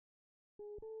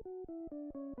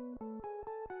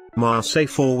Marseille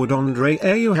forward Andre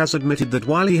Ayew has admitted that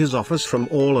while he has offers from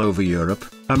all over Europe,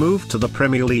 a move to the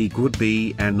Premier League would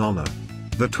be an honour.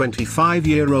 The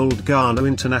 25-year-old Ghana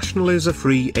international is a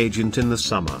free agent in the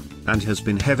summer, and has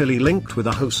been heavily linked with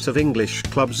a host of English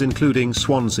clubs including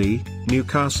Swansea,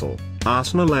 Newcastle,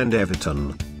 Arsenal and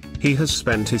Everton. He has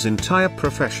spent his entire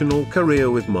professional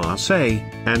career with Marseille,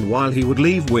 and while he would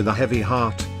leave with a heavy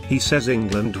heart, he says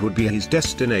England would be his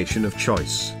destination of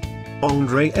choice.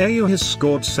 Andre Ayew has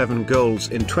scored 7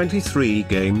 goals in 23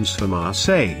 games for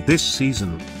Marseille this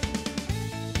season.